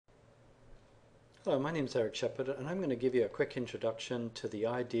Hello, my name is Eric Shepard, and I'm going to give you a quick introduction to the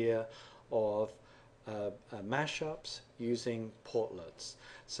idea of mashups using portlets.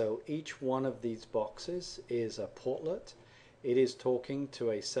 So each one of these boxes is a portlet. It is talking to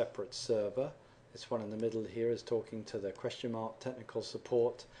a separate server. This one in the middle here is talking to the question mark technical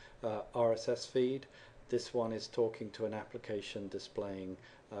support RSS feed. This one is talking to an application displaying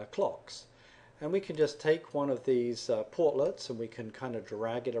clocks. And we can just take one of these portlets and we can kind of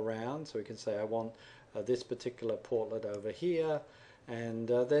drag it around. So we can say I want this particular portlet over here, and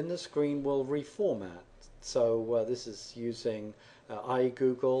then the screen will reformat. So this is using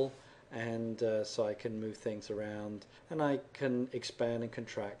iGoogle, and so I can move things around and I can expand and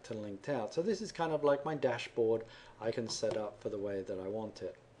contract and link out. So this is kind of like my dashboard. I can set up for the way that I want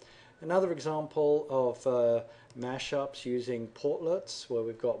it. Another example of mashups using portlets, where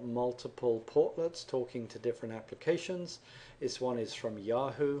we've got multiple portlets talking to different applications. This one is from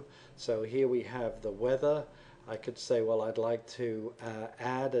Yahoo. So here we have the weather. I could say, well, I'd like to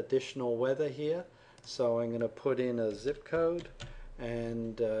add additional weather here. So I'm going to put in a zip code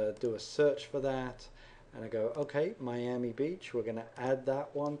and do a search for that. And I go, okay, Miami Beach. We're going to add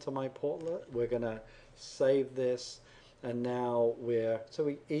that one to my portlet. We're going to save this. And now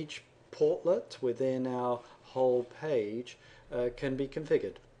each portlet within our whole page can be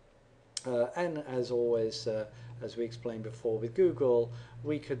configured. And as always, as we explained before with Google,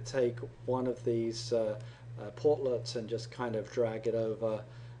 we could take one of these portlets and just kind of drag it over,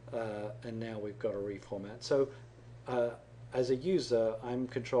 and now we've got a reformat. So as a user, I'm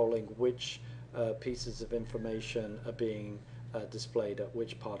controlling which pieces of information are being displayed at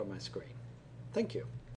which part of my screen. Thank you.